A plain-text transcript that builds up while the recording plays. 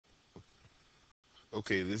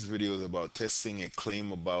Okay, this video is about testing a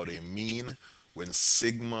claim about a mean when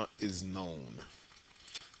sigma is known.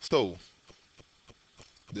 So,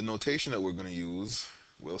 the notation that we're going to use,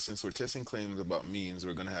 well, since we're testing claims about means,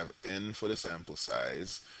 we're going to have n for the sample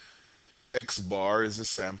size. X bar is the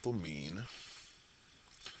sample mean.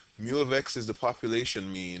 Mu of x is the population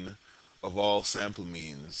mean of all sample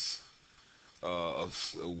means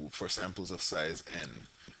for samples of size n.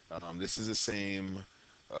 This is the same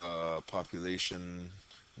population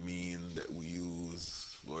mean that we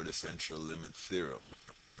use for the central limit theorem.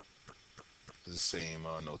 It's the same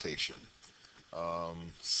notation.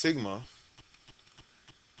 Sigma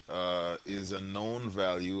is a known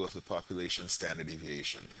value of the population standard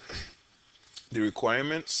deviation. The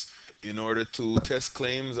requirements in order to test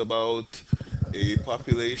claims about a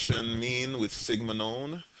population mean with sigma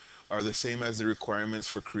known are the same as the requirements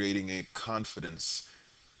for creating a confidence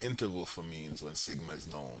interval for means when sigma is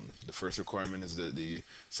known. The first requirement is that the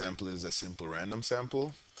sample is a simple random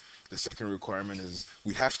sample. The second requirement is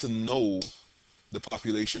we have to know the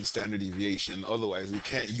population standard deviation, otherwise we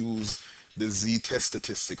can't use the z-test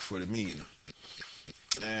statistic for the mean.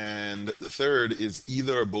 And the third is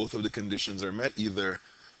either or both of the conditions are met, either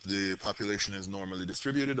the population is normally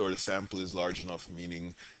distributed or the sample is large enough,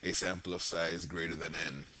 meaning a sample of size greater than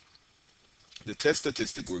n. The test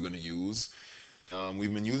statistic we're going to use,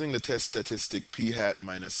 we've been using the test statistic p hat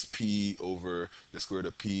minus p over the square root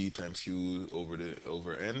of p times q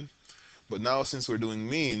over n. But now since we're doing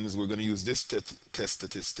means, we're going to use this test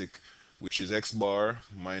statistic, which is x bar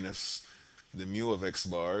minus the mu of x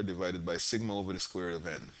bar divided by sigma over the square root of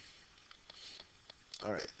n.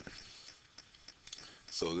 All right.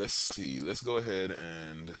 So let's see. Let's go ahead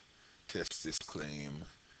and test this claim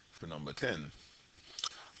for number 10.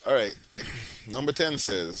 All right. Number 10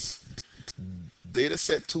 says, data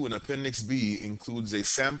set 2 in Appendix B includes a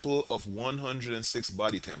sample of 106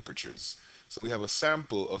 body temperatures. So we have a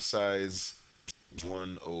sample of size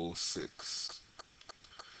 106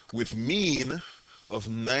 with mean of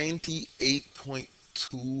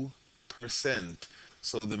 98.2%.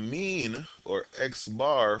 So the mean, or x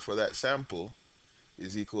bar, for that sample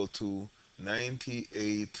is equal to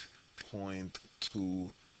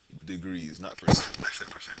 98.2 degrees, not percent. I said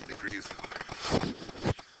percent, degrees.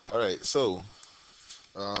 All right, so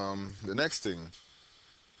the next thing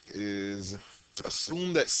is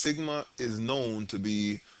assume that sigma is known to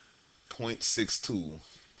be 0.62.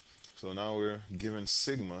 So now we're given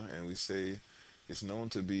sigma and we say it's known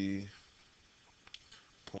to be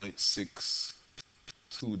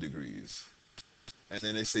 0.62 degrees. And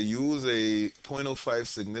then they say use a 0.05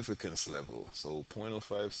 significance level. So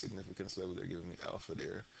 0.05 significance level, they're giving me alpha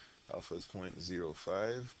there. Alpha is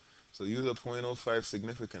 0.05. So use a 0.05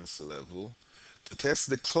 significance level to test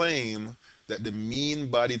the claim that the mean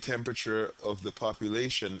body temperature of the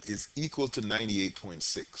population is equal to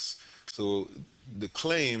 98.6. So the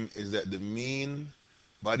claim is that the mean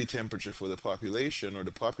body temperature for the population, or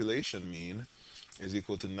the population mean, is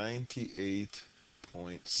equal to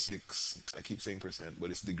 98.6. I keep saying percent,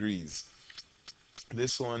 but it's degrees.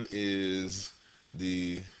 This one is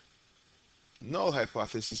the null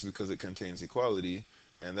hypothesis because it contains equality,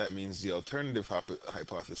 and that means the alternative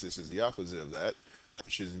hypothesis is the opposite of that,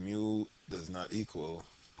 which is mu does not equal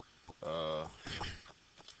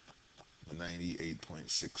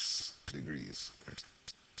 98.6 degrees.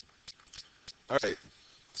 All right,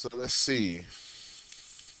 so let's see.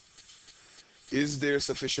 Is there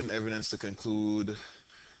sufficient evidence to conclude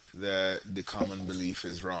that the common belief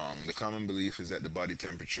is wrong? The common belief is that the body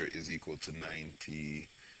temperature is equal to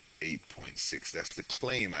 98.6. That's the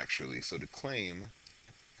claim, actually. So the claim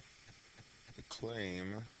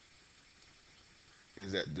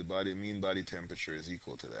is that the mean body temperature is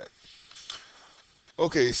equal to that.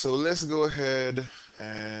 Okay, so let's go ahead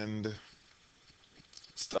and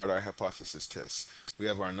start our hypothesis test. We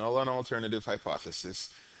have our null and alternative hypothesis.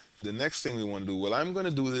 The next thing we want to do, well, I'm going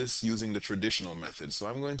to do this using the traditional method. So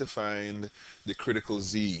I'm going to find the critical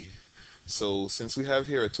z. So since we have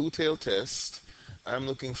here a two-tailed test, I'm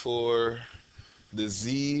looking for the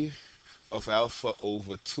z of alpha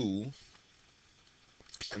over 2,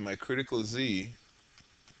 and my critical z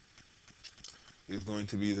is going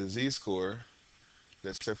to be the z-score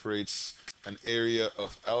that separates an area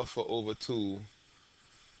of alpha over 2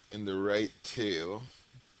 in the right tail.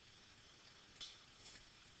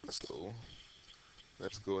 So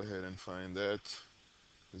let's go ahead and find that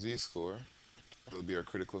z-score. Will be our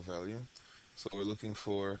critical value. So we're looking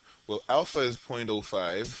for, well, alpha is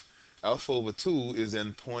 0.05. Alpha over 2 is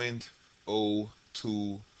then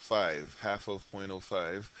 0.025, half of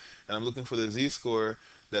 0.05. And I'm looking for the z-score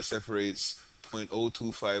that separates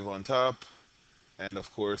 0.025 on top And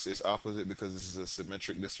of course, its opposite, because this is a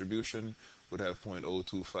symmetric distribution, would have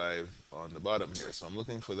 0.025 on the bottom here. So I'm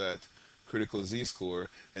looking for that critical z-score,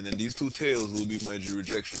 and then these two tails will be my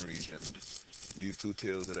rejection region. These two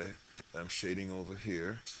tails that I'm shading over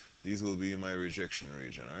here, these will be my rejection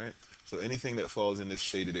region, all right? So anything that falls in this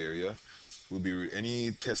shaded area will be,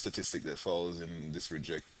 any test statistic that falls in this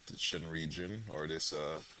rejection region, or this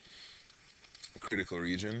critical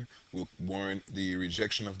region, will warrant the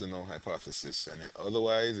rejection of the null hypothesis. And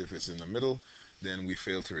otherwise, if it's in the middle, then we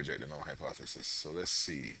fail to reject the null hypothesis. So let's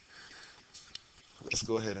see. Let's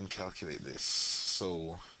go ahead and calculate this.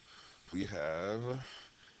 So we have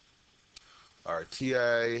our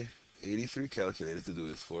TI 83 calculator to do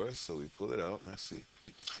this for us. So we pull it out. Let's see.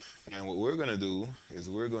 And what we're going to do is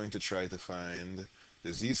we're going to try to find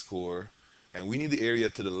the z-score, and we need the area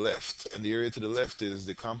to the left. And the area to the left is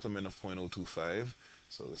the complement of 0.025.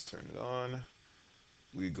 So let's turn it on.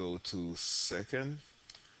 We go to second.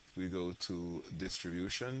 We go to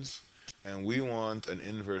distributions. And we want an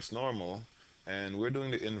inverse normal. And we're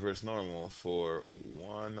doing the inverse normal for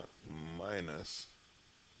 1 minus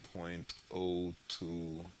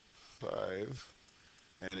 0.025.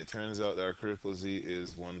 And it turns out that our critical Z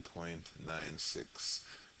is 1.96.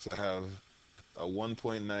 So I have a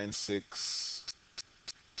 1.96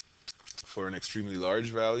 for an extremely large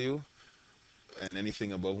value, and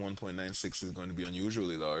anything above 1.96 is going to be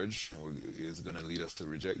unusually large, and is going to lead us to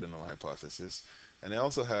reject the null hypothesis. And I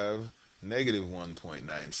also have negative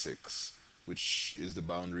 1.96, which is the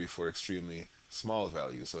boundary for extremely small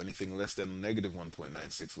values. So anything less than negative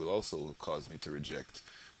 1.96 will also cause me to reject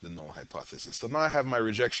the null hypothesis. So now I have my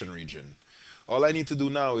rejection region. All I need to do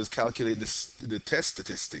now is calculate the test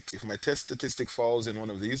statistic. If my test statistic falls in one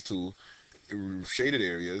of these two shaded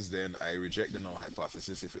areas, then I reject the null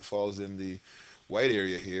hypothesis. If it falls in the white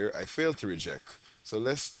area here, I fail to reject. So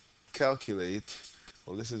let's calculate,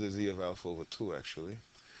 well, this is a z of alpha over 2 actually.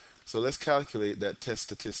 So let's calculate that test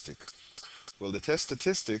statistic. Well, the test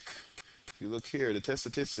statistic, if you look here, the test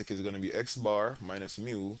statistic is going to be x bar minus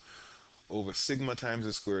mu over sigma times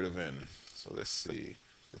the square root of n. So let's see.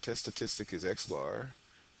 The test statistic is x bar,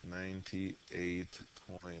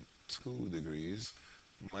 98.2 degrees,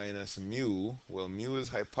 minus mu. Well, mu is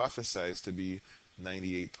hypothesized to be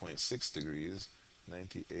 98.6 degrees,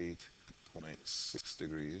 98.6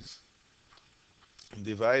 degrees,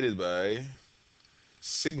 divided by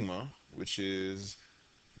sigma, which is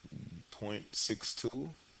 0.62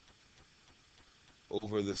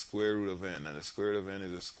 over the square root of n. And the square root of n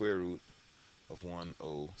is the square root of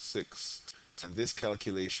 106. And this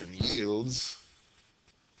calculation yields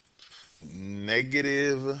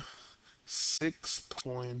negative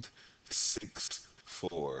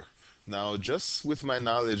 6.64. Now, just with my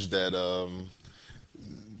knowledge that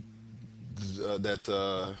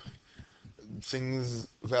that things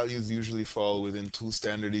values usually fall within 2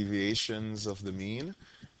 standard deviations of the mean,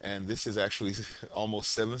 and this is actually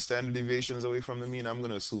almost 7 standard deviations away from the mean, I'm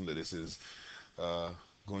going to assume that this is uh,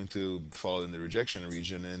 going to fall in the rejection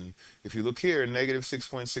region. And if you look here, negative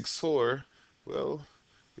 6.64, well,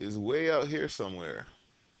 is way out here somewhere,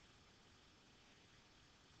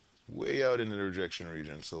 way out in the rejection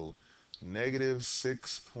region. So negative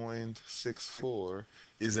 6.64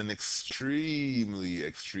 is an extremely,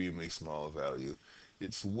 extremely small value.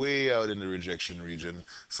 It's way out in the rejection region.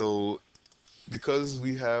 So because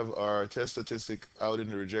we have our test statistic out in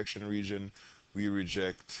the rejection region, we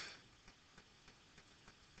reject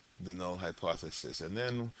the null hypothesis. And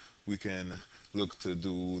then we can look to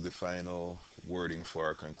do the final wording for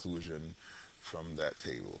our conclusion from that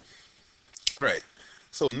table. Right.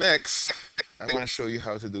 So next, I want to show you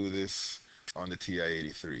how to do this on the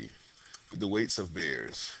TI-83, the weights of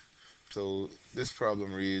bears. So this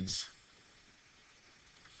problem reads,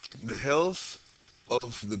 the health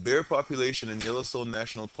of the bear population in Yellowstone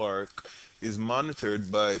National Park is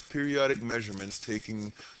monitored by periodic measurements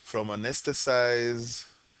taken from anesthetized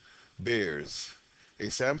bears. A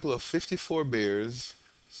sample of 54 bears,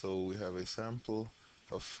 so we have a sample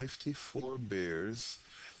of 54 bears,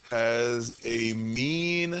 has a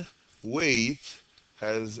mean weight,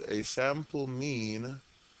 has a sample mean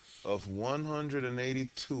of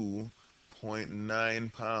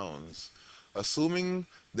 182.9 pounds. Assuming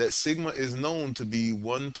that sigma is known to be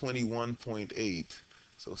 121.8,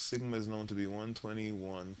 so sigma is known to be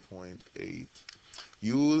 121.8.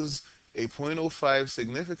 Use a 0.05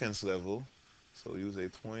 significance level, so use a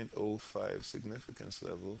 0.05 significance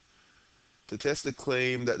level to test the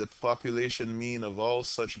claim that the population mean of all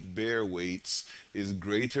such bear weights is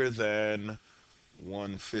greater than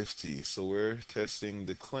 150. So we're testing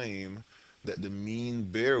the claim that the mean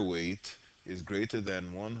bear weight is greater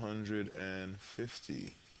than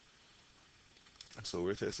 150. So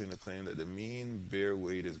we're testing the claim that the mean bare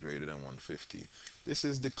weight is greater than 150. This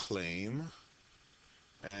is the claim,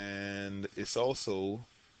 and it's also,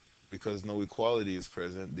 because no equality is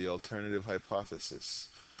present, the alternative hypothesis.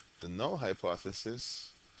 The null hypothesis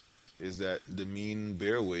is that the mean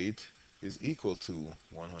bare weight is equal to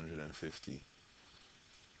 150.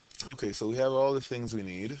 Okay, so we have all the things we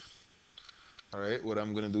need. All right, what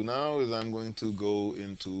I'm going to do now is I'm going to go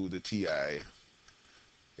into the TI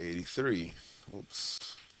 83.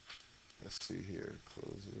 Oops. Let's see here.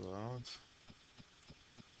 Close you out.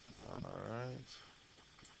 All right.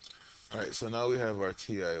 All right, so now we have our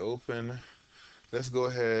TI open. Let's go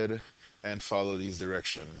ahead and follow these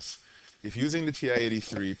directions. If using the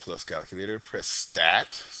TI-83 plus calculator, press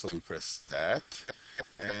Stat. So we press Stat,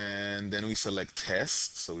 and then we select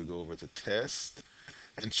Test. So we go over to Test,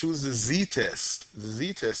 and choose the Z-test. The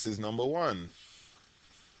Z-test is number 1.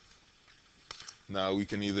 Now we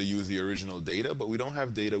can either use the original data, but we don't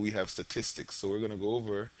have data, we have statistics. So we're going to go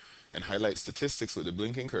over and highlight statistics with the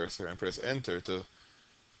blinking cursor and press Enter to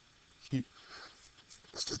keep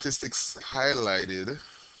statistics highlighted.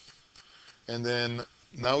 And then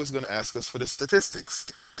now it's going to ask us for the statistics.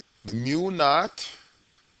 The mu naught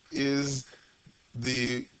is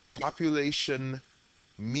the population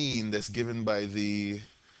mean that's given by the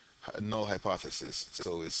null hypothesis.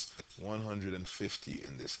 So it's 150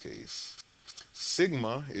 in this case.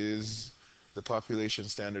 Sigma is the population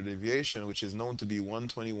standard deviation, which is known to be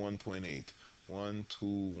 121.8.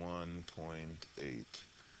 121.8.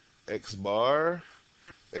 X bar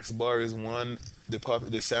is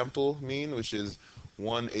the sample mean, which is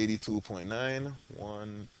 182.9.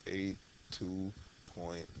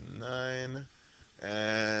 182.9.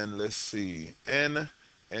 And let's see, N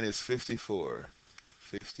is 54.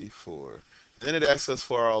 54. Then it asks us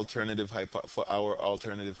for our alternative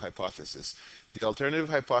hypothesis. The alternative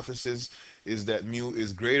hypothesis is that mu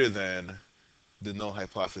is greater than the null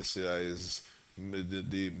hypothesis,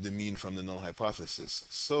 the mean from the null hypothesis.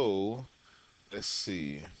 So let's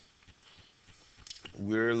see.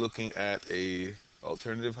 We're looking at a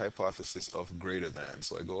alternative hypothesis of greater than.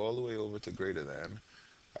 So I go all the way over to greater than.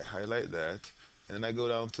 I highlight that, and then I go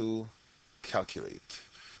down to calculate.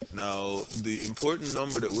 Now, the important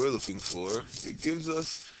number that we're looking for, it gives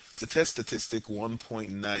us the test statistic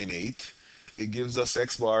 1.98. It gives us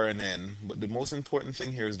X bar and N, but the most important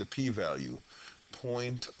thing here is the p-value,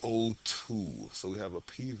 0.02. So we have a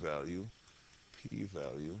p-value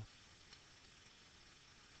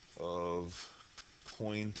of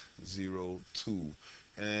 0.02.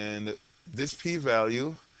 And this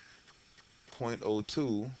p-value,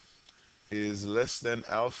 0.02, is less than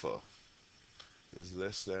alpha, is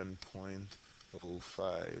less than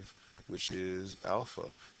 0.05, which is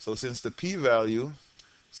alpha. So since the p-value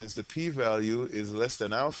is less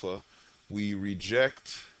than alpha, we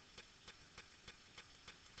reject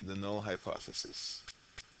the null hypothesis.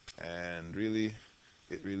 And really,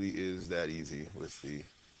 it really is that easy with the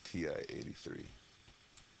TI-83.